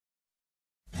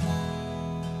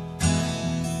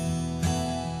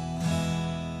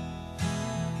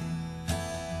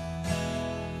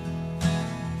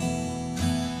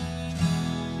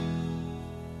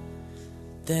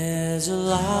There's a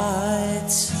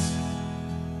light,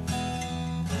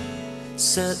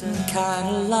 certain kind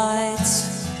of light,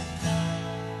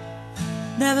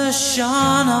 never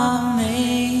shone on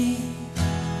me.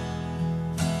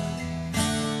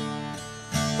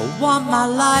 I want my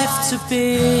life to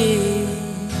be,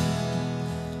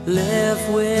 live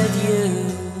with you,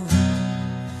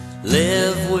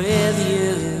 live with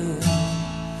you,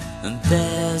 and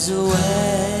there's a way.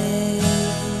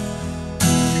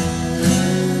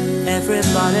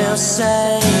 Everybody'll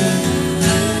say,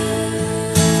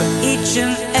 for each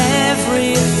and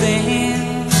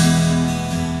everything,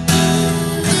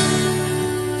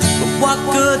 but what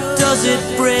good does it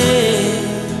bring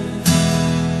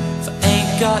if I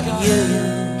ain't got you?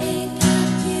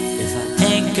 If I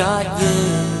ain't got you,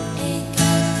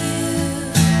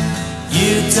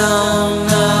 you don't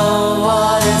know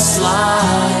what it's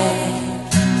like.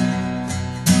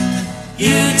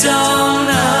 You don't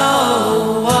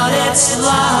know what it's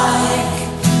like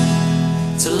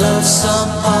to love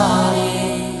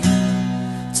somebody,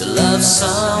 to love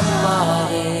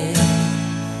somebody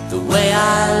the way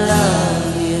I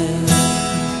love you.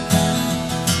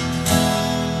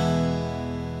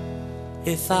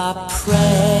 If I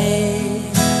pray,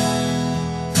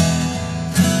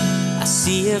 I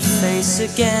see your face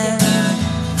again,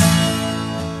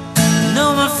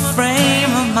 know my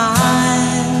frame of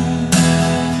mind.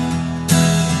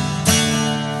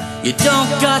 You don't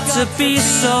got to be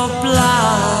so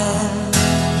blind,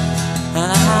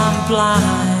 and I'm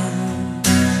blind,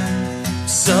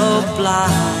 so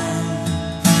blind.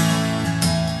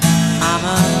 I'm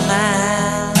a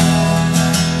man,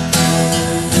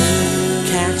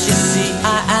 can't you see I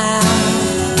am?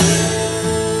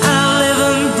 I live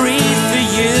and breathe for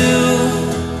you,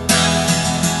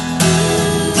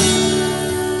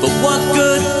 but what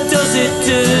good does it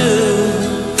do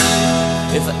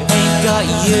if I ain't got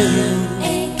you?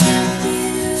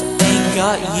 If I ain't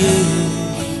got you,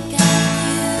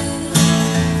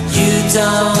 you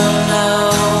don't know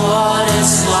what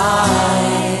it's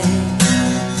like.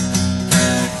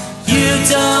 You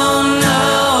don't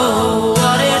know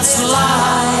what it's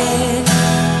like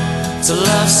to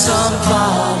love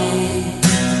somebody,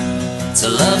 to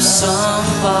love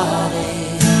somebody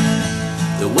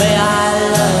the way I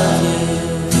love you.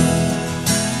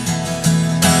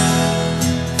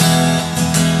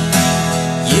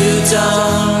 You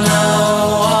don't know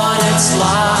what it's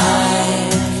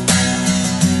like.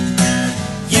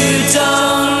 You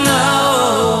don't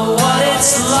know what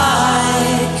it's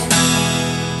like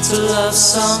to love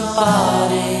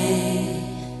somebody,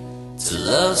 to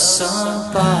love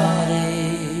somebody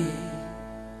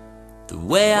the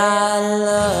way I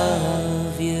love